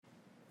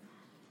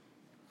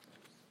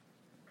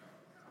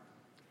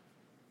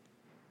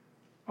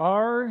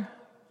"Are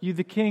you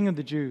the king of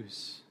the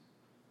Jews?"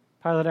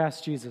 Pilate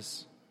asked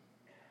Jesus.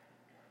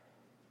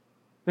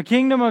 The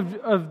kingdom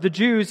of the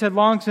Jews had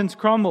long since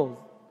crumbled.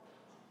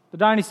 The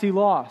dynasty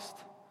lost.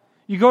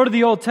 You go to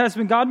the Old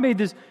Testament, God made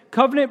this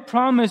covenant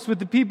promise with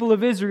the people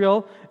of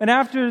Israel, and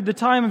after the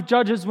time of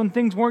Judges, when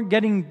things weren't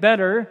getting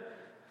better,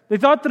 they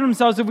thought to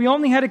themselves, if we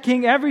only had a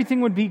king, everything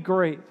would be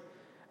great.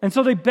 And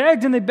so they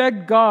begged and they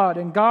begged God,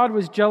 and God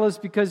was jealous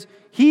because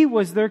He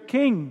was their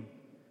king.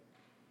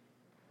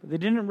 But they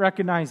didn't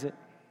recognize it.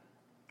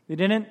 They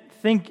didn't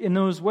think in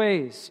those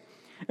ways.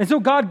 And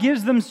so God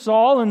gives them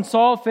Saul, and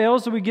Saul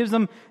fails, so He gives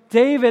them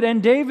David,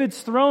 and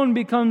David's throne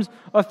becomes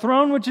a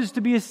throne which is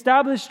to be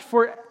established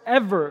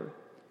forever.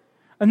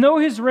 And though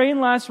his reign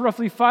lasts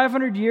roughly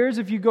 500 years,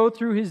 if you go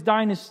through his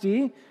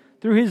dynasty,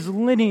 through his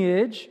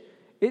lineage,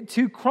 it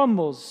too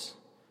crumbles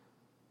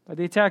by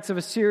the attacks of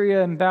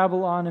Assyria and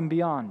Babylon and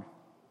beyond.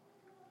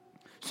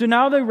 So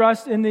now they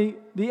rest in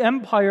the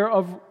empire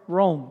of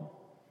Rome.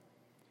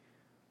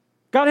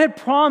 God had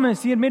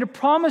promised, He had made a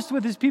promise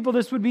with His people,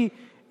 this would be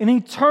an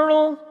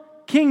eternal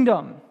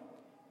kingdom.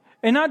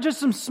 And not just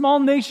some small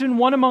nation,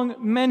 one among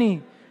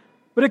many,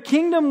 but a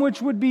kingdom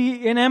which would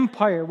be an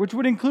empire, which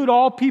would include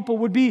all people,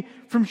 would be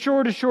from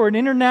shore to shore, an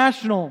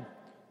international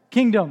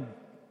kingdom.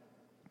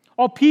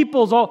 All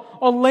peoples,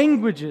 all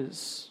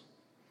languages,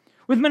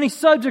 with many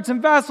subjects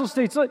and vassal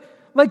states,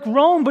 like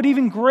Rome, but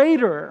even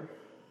greater.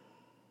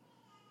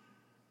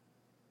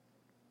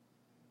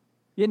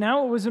 Yet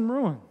now it was in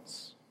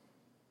ruins.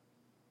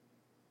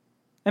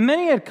 And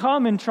many had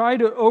come and tried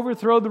to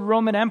overthrow the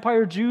Roman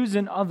Empire, Jews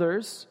and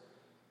others,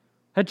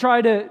 had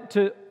tried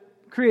to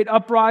create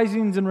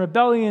uprisings and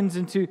rebellions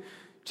and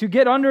to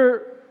get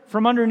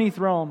from underneath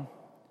Rome.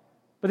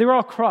 But they were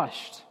all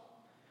crushed.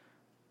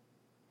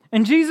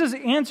 And Jesus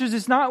answers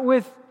this not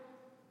with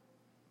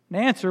an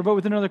answer, but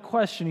with another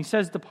question. He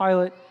says to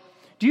Pilate,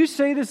 "Do you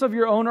say this of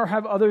your own, or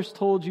have others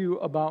told you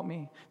about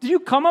me?" Did you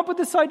come up with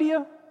this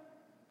idea?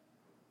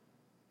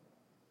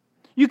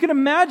 You can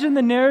imagine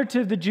the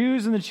narrative the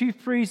Jews and the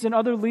chief priests and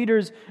other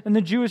leaders in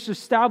the Jewish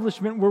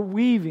establishment were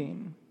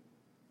weaving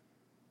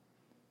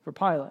for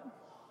Pilate.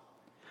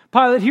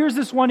 Pilate, here's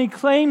this one, he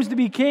claims to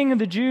be king of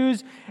the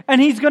Jews,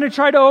 and he's going to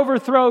try to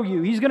overthrow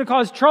you. He's going to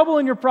cause trouble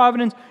in your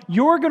providence.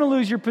 You're going to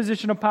lose your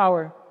position of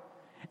power.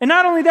 And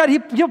not only that,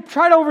 he'll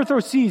try to overthrow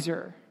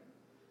Caesar.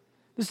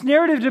 This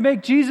narrative to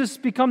make Jesus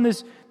become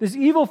this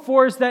evil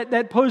force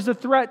that posed a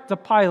threat to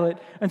Pilate.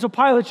 And so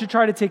Pilate should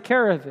try to take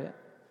care of it.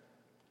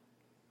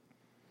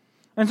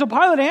 And so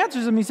Pilate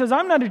answers him. He says,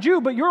 "I'm not a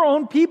Jew, but your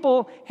own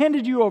people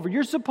handed you over.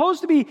 You're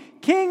supposed to be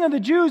king of the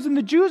Jews, and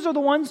the Jews are the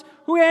ones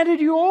who handed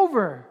you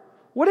over.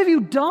 What have you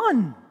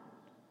done?"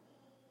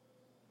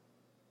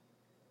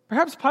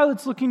 Perhaps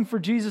Pilate's looking for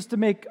Jesus to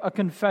make a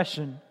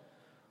confession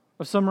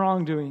of some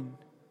wrongdoing,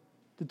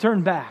 to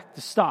turn back,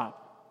 to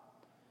stop.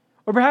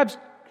 Or perhaps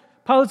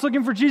Pilate's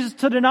looking for Jesus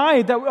to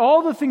deny that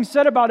all the things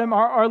said about him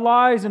are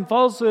lies and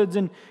falsehoods,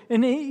 and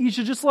he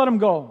should just let him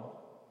go.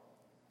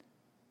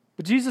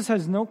 But Jesus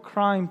has no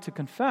crime to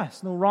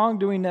confess, no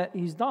wrongdoing that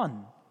He's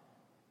done.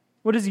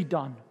 What has He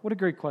done? What a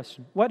great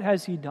question. What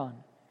has He done?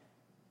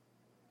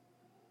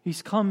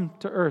 He's come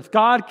to earth.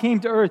 God came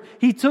to earth.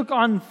 He took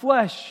on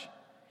flesh.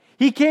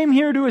 He came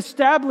here to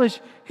establish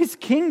His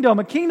kingdom,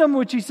 a kingdom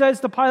which He says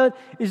to Pilate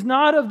is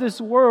not of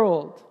this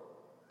world.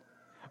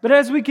 But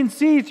as we can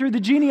see through the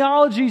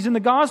genealogies in the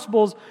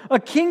Gospels, a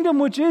kingdom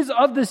which is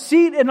of the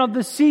seed and of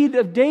the seed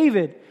of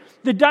David.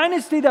 The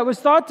dynasty that was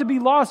thought to be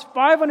lost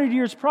 500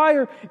 years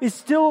prior is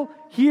still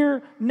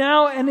here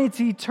now, and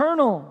it's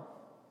eternal.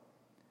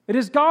 It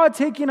is God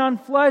taking on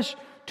flesh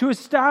to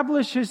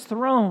establish His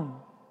throne.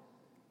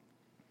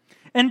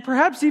 And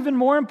perhaps even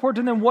more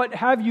important than what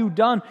have you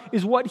done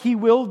is what He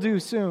will do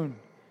soon.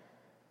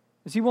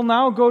 As He will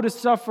now go to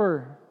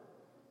suffer,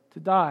 to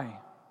die,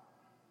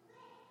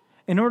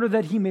 in order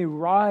that He may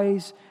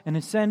rise and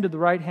ascend to the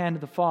right hand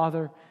of the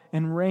Father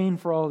and reign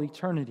for all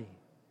eternity.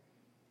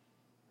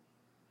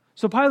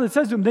 So Pilate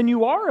says to him, "Then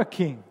you are a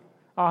king."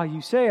 "Ah, you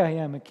say I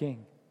am a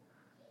king."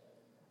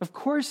 Of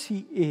course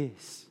He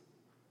is.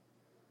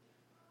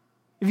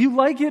 If you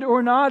like it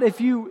or not,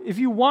 if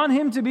you want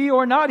Him to be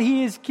or not,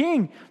 He is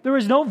king. There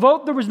was no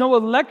vote, there was no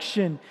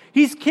election.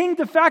 He's king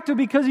de facto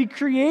because He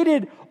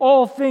created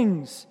all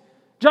things.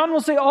 John will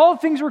say all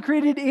things were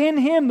created in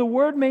Him, the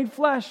Word made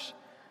flesh.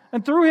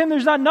 And through Him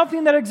there's not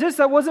nothing that exists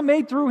that wasn't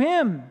made through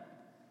Him.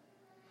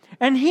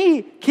 And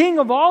He, King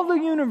of all the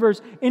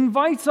universe,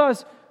 invites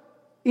us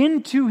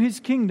into His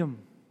kingdom.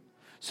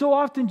 So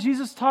often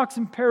Jesus talks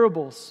in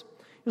parables.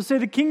 He'll say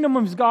the kingdom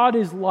of God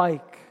is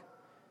like.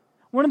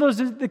 One of those,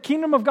 the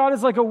kingdom of God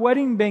is like a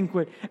wedding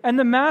banquet. And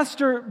the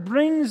master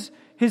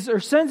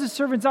sends his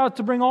servants out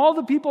to bring all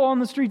the people on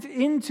the streets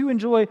in to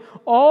enjoy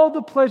all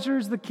the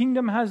pleasures the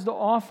kingdom has to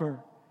offer.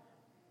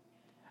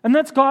 And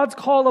that's God's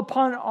call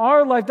upon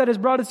our life that has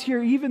brought us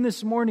here even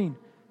this morning.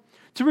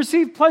 To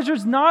receive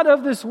pleasures not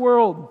of this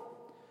world,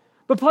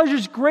 but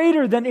pleasures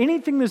greater than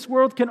anything this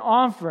world can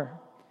offer.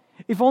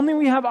 If only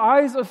we have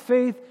eyes of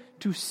faith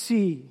to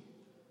see,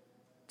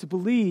 to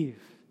believe,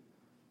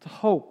 to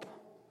hope,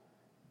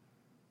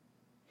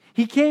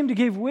 He came to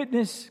give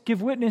witness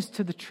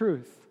to the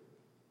truth.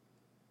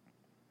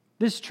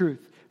 This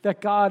truth,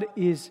 that God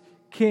is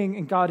king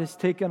and God has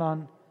taken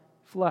on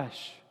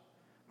flesh.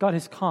 God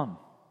has come.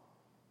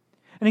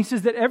 And he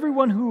says that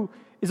everyone who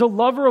is a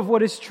lover of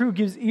what is true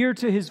gives ear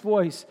to his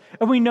voice.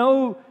 And we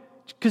know,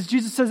 because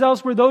Jesus says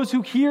elsewhere, those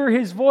who hear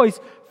his voice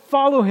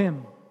follow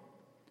him.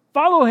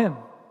 Follow him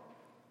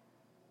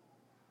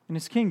in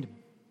his kingdom.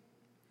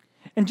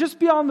 And just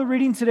beyond the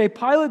reading today,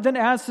 Pilate then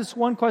asks this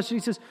one question.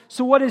 He says,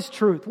 so what is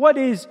truth? What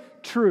is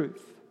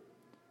truth?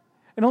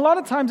 And a lot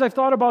of times I've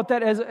thought about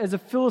that as a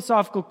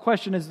philosophical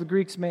question, as the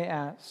Greeks may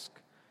ask.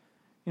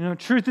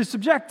 Truth is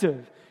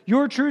subjective.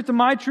 Your truth and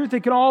my truth, they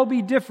can all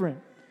be different.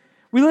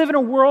 We live in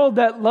a world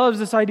that loves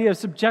this idea of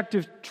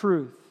subjective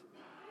truth.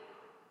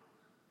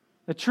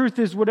 The truth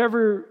is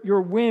whatever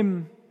your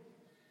whim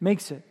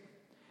makes it.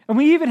 And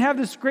we even have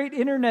this great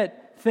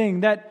internet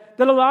thing that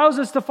allows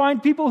us to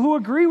find people who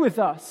agree with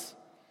us.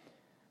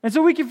 And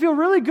so we can feel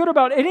really good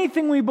about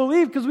anything we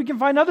believe because we can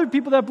find other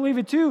people that believe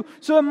it too.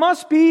 So it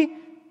must be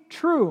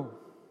true.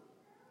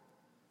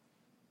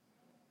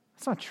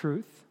 That's not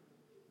truth.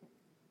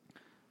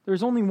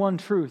 There's only one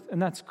truth, and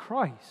that's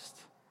Christ.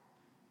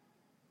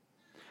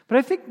 But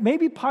I think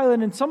maybe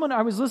Pilate and someone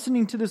I was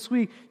listening to this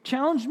week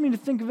challenged me to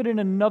think of it in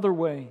another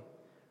way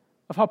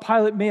of how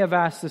Pilate may have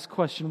asked this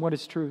question, what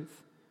is truth?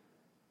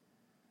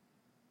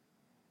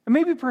 And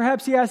maybe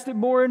perhaps he asked it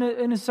more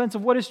in a sense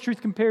of what is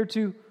truth compared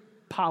to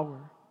power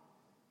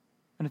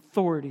and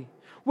authority?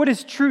 What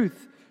is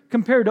truth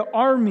compared to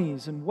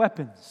armies and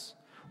weapons?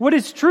 What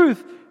is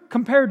truth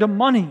compared to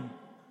money?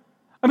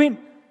 I mean,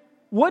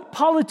 what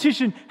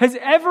politician has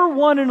ever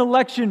won an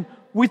election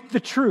with the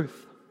truth?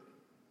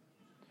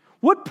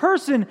 What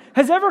person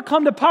has ever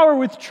come to power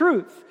with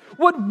truth?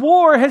 What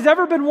war has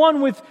ever been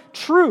won with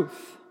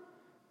truth?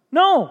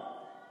 No.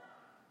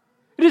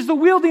 It is the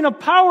wielding of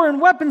power and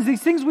weapons,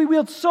 these things we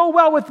wield so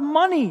well with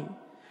money.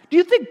 Do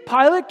you think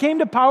Pilate came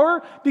to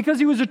power because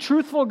he was a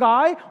truthful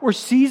guy, or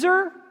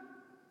Caesar?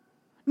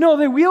 No,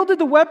 they wielded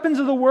the weapons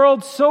of the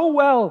world so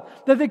well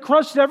that they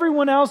crushed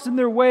everyone else in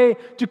their way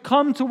to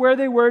come to where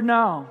they were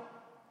now.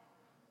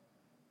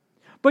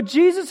 But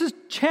Jesus is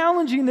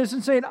challenging this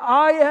and saying,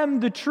 I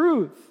am the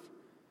truth.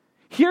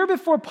 Here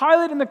before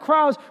Pilate and the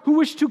crowds who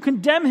wish to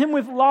condemn him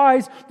with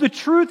lies, the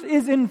truth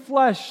is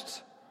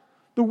enfleshed.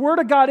 The Word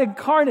of God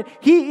incarnate.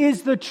 He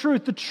is the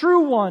truth, the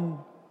true one,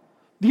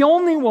 the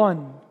only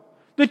one.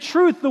 The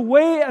truth, the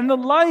way, and the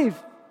life,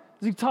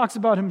 as he talks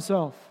about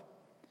himself.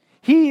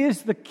 He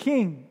is the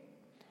King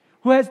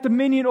who has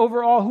dominion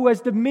over all, who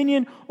has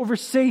dominion over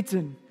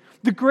Satan,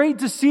 the great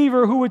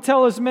deceiver who would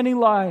tell us many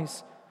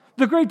lies,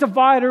 the great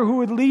divider who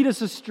would lead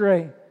us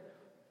astray,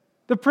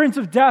 the prince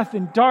of death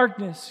and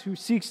darkness who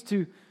seeks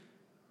to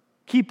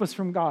keep us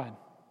from God.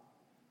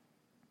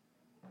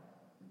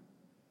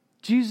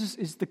 Jesus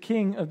is the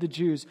King of the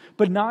Jews,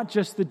 but not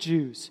just the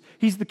Jews.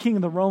 He's the King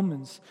of the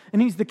Romans,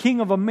 and He's the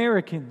King of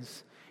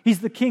Americans.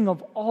 He's the King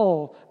of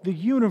all the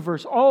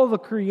universe, all the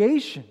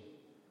creation.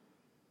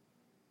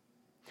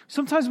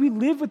 Sometimes we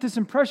live with this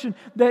impression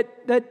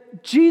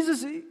that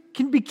Jesus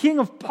can be king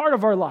of part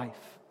of our life.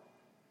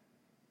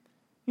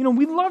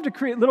 We love to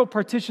create little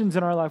partitions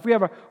in our life. We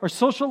have our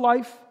social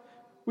life,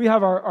 we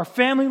have our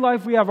family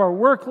life, we have our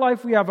work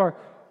life, we have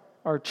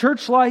our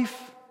church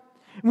life.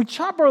 And we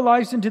chop our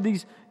lives into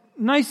these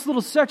nice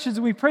little sections,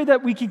 and we pray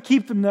that we can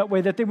keep them that way,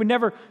 that they would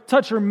never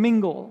touch or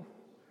mingle,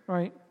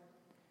 right?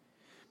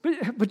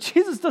 But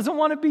Jesus doesn't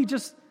want to be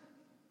just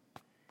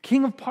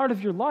king of part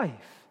of your life.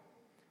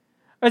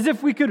 As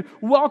if we could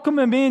welcome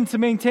him in to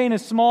maintain a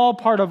small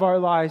part of our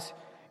lives.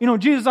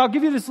 Jesus, I'll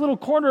give you this little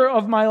corner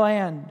of my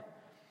land.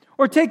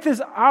 Or take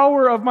this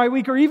hour of my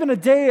week, or even a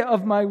day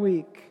of my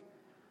week.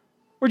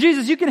 Or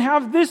Jesus, you can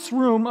have this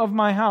room of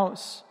my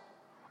house.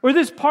 Or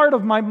this part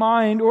of my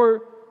mind,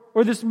 or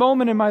this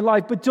moment in my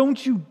life. But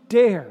don't you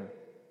dare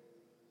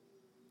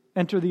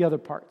enter the other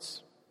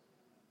parts.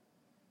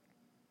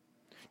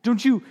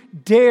 Don't you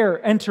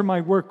dare enter my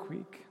work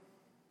week.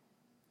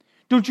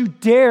 Don't you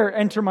dare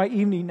enter my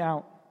evening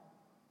out.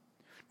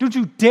 Don't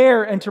you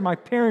dare enter my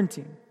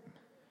parenting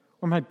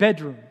or my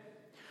bedroom.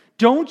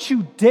 Don't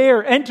you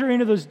dare enter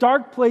into those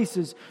dark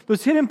places,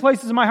 those hidden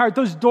places in my heart,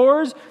 those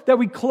doors that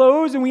we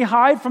close and we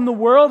hide from the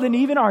world and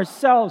even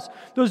ourselves,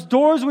 those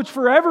doors which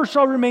forever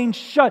shall remain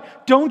shut.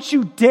 Don't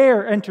you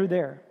dare enter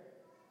there.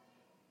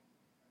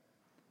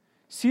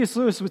 C.S.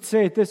 Lewis would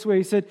say it this way.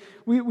 He said,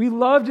 we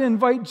love to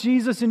invite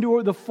Jesus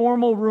into the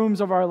formal rooms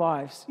of our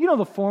lives.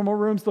 The formal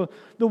rooms,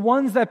 the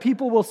ones that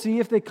people will see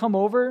if they come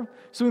over.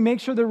 So we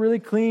make sure they're really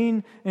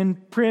clean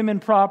and prim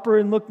and proper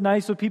and look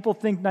nice so people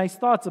think nice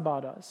thoughts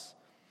about us.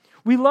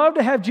 We love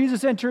to have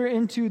Jesus enter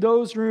into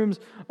those rooms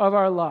of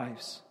our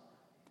lives.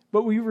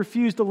 But we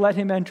refuse to let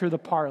him enter the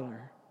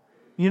parlor.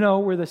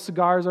 Where the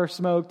cigars are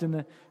smoked and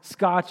the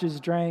scotch is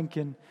drank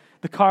and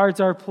the cards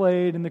are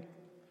played and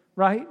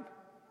right?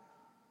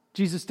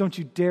 Jesus, don't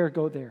you dare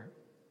go there.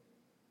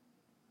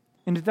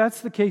 And if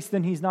that's the case,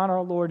 then he's not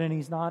our Lord and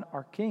he's not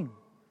our King.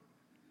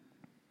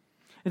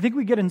 I think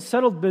we get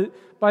unsettled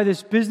by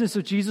this business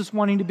of Jesus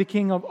wanting to be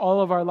king of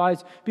all of our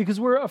lives because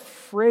we're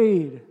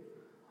afraid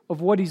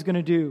of what he's going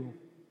to do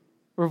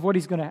or of what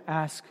he's going to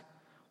ask.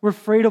 We're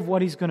afraid of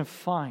what he's going to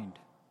find.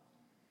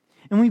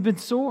 And we've been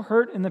so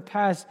hurt in the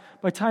past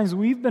by times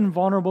we've been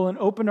vulnerable and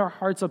opened our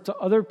hearts up to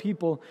other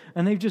people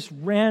and they've just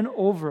ran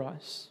over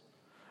us.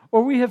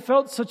 Or we have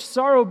felt such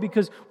sorrow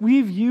because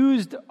we've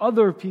used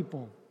other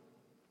people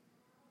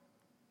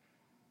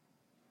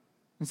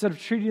instead of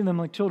treating them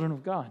like children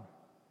of God.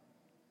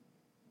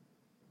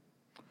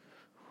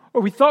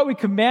 Or we thought we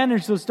could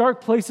manage those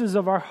dark places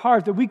of our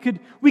heart, that we could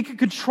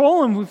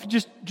control them if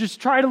we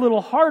just tried a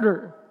little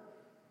harder.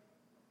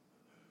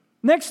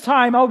 Next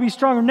time I'll be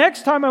stronger.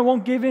 Next time I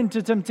won't give in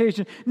to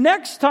temptation.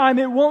 Next time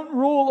it won't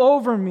rule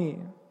over me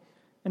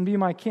and be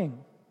my king.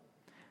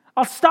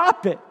 I'll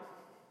stop it.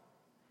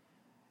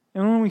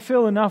 And when we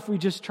feel enough, we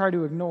just try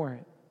to ignore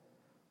it.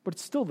 But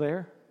it's still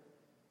there.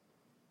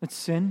 That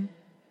sin,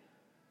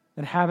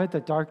 that habit,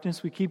 that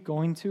darkness we keep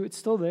going to, it's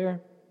still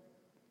there.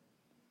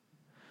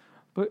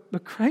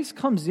 But Christ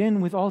comes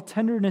in with all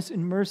tenderness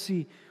and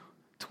mercy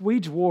to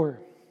wage war,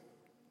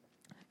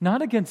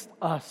 not against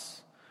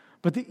us,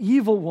 but the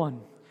evil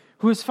one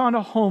who has found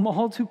a home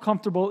all too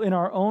comfortable in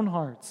our own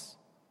hearts.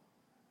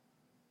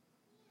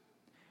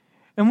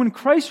 And when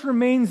Christ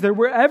remains there,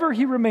 wherever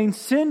he remains,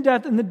 sin,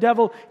 death, and the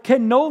devil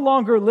can no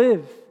longer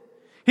live.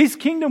 His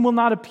kingdom will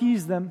not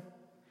appease them.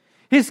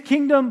 His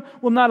kingdom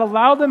will not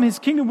allow them. His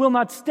kingdom will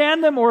not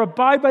stand them or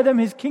abide by them.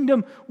 His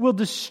kingdom will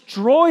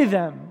destroy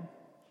them.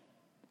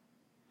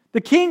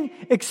 The king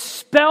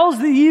expels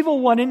the evil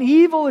one, and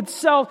evil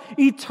itself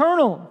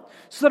eternal,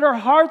 so that our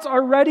hearts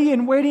are ready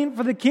and waiting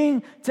for the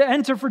king to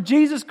enter, for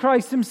Jesus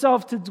Christ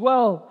himself to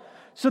dwell.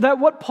 So that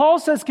what Paul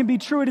says can be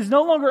true. It is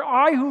no longer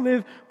I who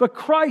live, but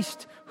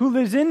Christ who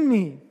lives in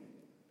me.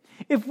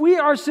 If we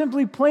are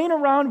simply playing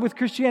around with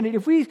Christianity,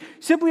 if we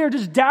simply are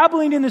just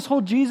dabbling in this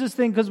whole Jesus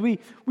thing because we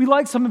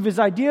like some of his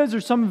ideas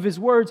or some of his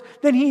words,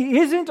 then he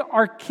isn't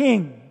our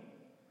king.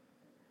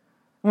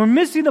 We're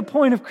missing the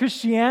point of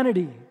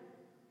Christianity.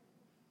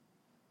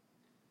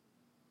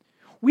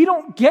 We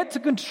don't get to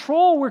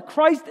control where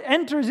Christ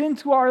enters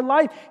into our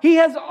life. He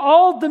has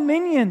all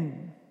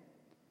dominion.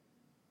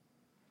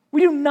 We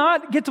do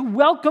not get to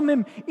welcome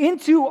him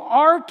into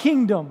our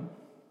kingdom.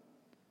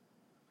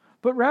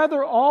 But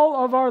rather,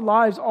 all of our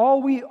lives,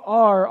 all we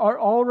are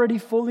already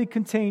fully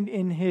contained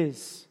in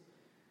his,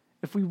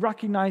 if we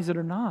recognize it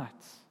or not.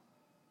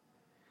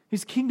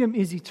 His kingdom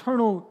is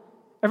eternal,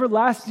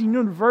 everlasting,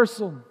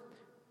 universal,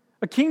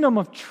 a kingdom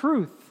of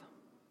truth.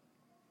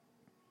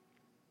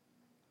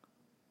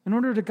 In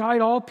order to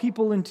guide all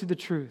people into the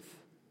truth,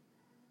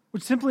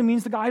 which simply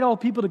means to guide all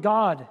people to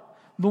God,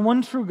 the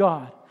one true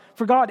God.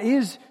 For God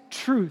is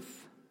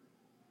truth.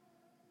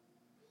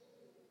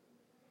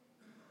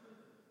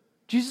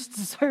 Jesus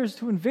desires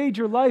to invade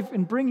your life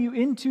and bring you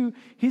into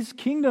his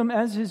kingdom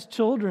as his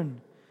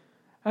children,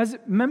 as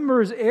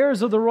members,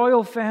 heirs of the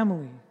royal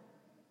family.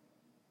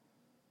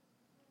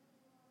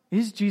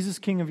 Is Jesus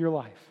king of your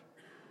life?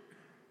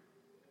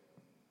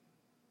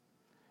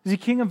 Is he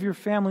king of your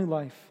family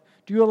life?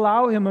 Do you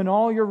allow him in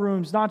all your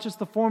rooms, not just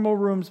the formal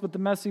rooms, but the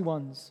messy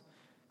ones,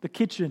 the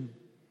kitchen,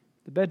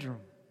 the bedroom?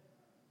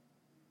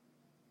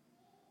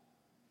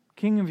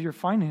 King of your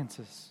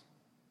finances,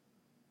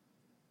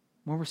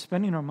 where we're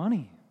spending our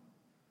money.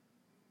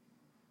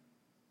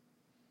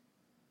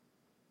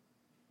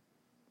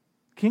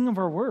 King of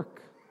our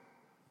work.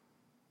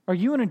 Are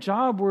you in a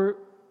job where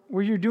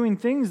you're doing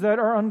things that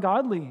are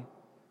ungodly?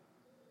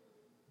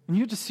 And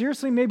you have to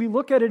seriously maybe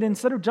look at it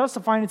instead of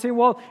justifying and say,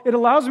 well, it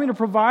allows me to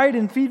provide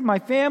and feed my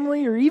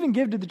family or even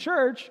give to the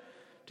church,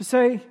 to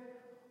say,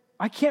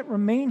 I can't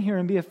remain here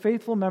and be a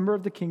faithful member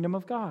of the kingdom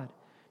of God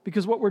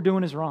because what we're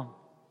doing is wrong.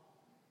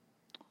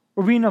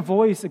 We're being a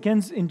voice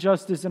against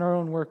injustice in our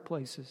own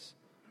workplaces.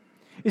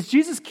 Is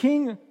Jesus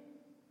king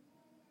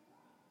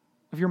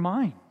of your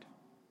mind?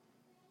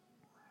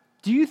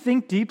 Do you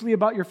think deeply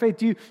about your faith?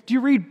 Do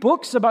you read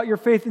books about your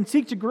faith and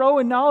seek to grow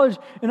in knowledge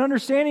and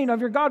understanding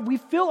of your God? We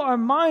fill our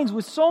minds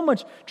with so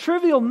much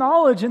trivial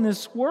knowledge in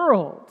this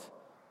world.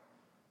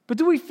 But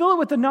do we fill it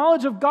with the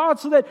knowledge of God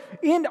so that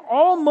in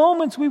all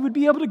moments we would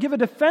be able to give a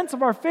defense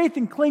of our faith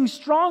and cling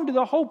strong to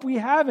the hope we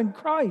have in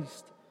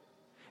Christ?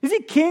 Is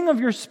he king of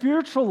your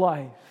spiritual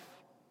life?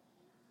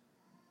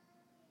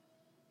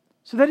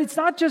 So that it's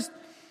not just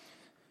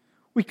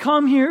we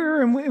come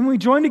here and we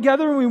join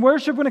together and we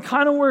worship when it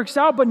kind of works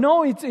out, but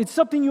no, it's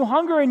something you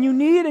hunger and you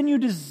need and you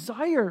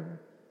desire.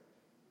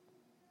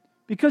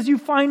 Because you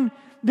find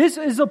this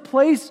is a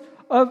place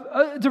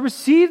to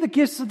receive the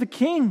gifts of the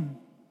King.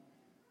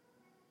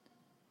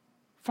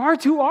 Far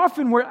too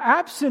often we're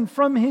absent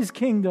from his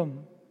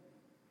kingdom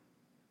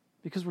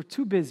because we're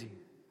too busy,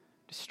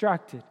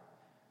 distracted,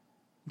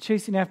 and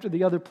chasing after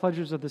the other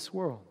pleasures of this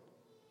world.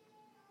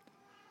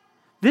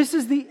 This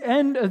is the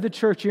end of the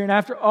church year, and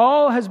after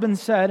all has been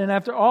said, and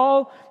after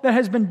all that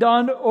has been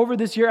done over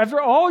this year, after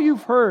all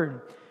you've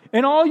heard,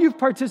 and all you've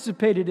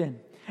participated in,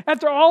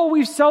 after all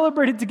we've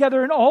celebrated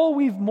together, and all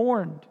we've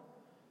mourned,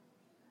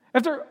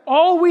 After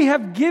all we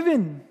have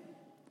given,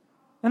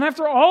 and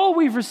after all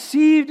we've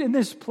received in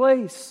this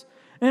place,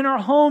 in our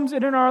homes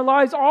and in our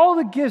lives, all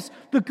the gifts,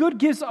 the good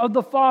gifts of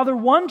the Father,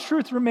 one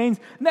truth remains,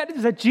 and that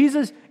is that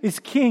Jesus is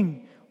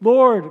King,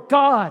 Lord,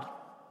 God,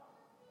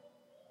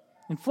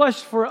 in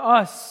flesh for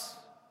us.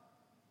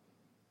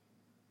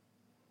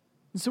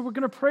 And so we're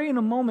going to pray in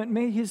a moment,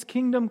 may His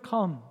kingdom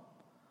come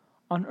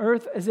on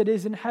earth as it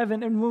is in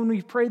heaven. And when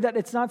we pray that,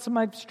 it's not some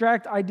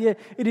abstract idea.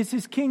 It is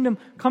His kingdom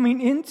coming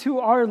into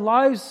our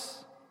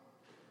lives,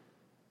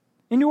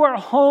 into our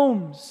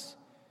homes,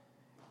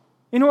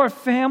 into our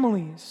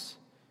families.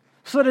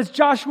 So that as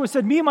Joshua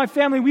said, me and my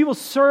family, we will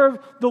serve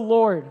the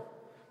Lord,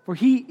 for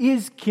He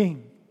is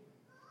King.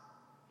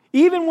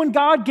 Even when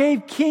God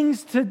gave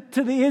kings to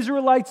the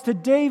Israelites, to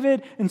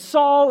David and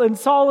Saul and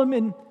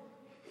Solomon,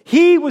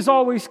 He was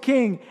always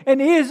king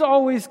and is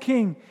always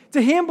king.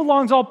 To Him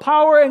belongs all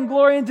power and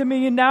glory and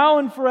dominion now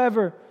and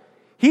forever.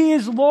 He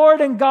is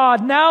Lord and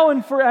God now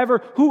and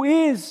forever, who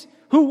is,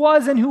 who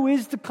was, and who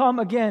is to come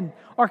again.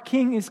 Our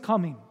King is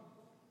coming.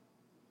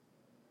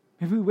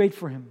 May we wait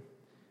for Him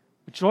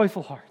with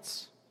joyful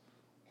hearts.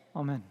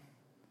 Amen.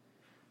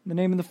 In the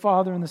name of the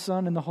Father, and the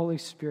Son, and the Holy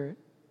Spirit.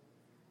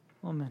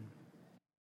 Amen.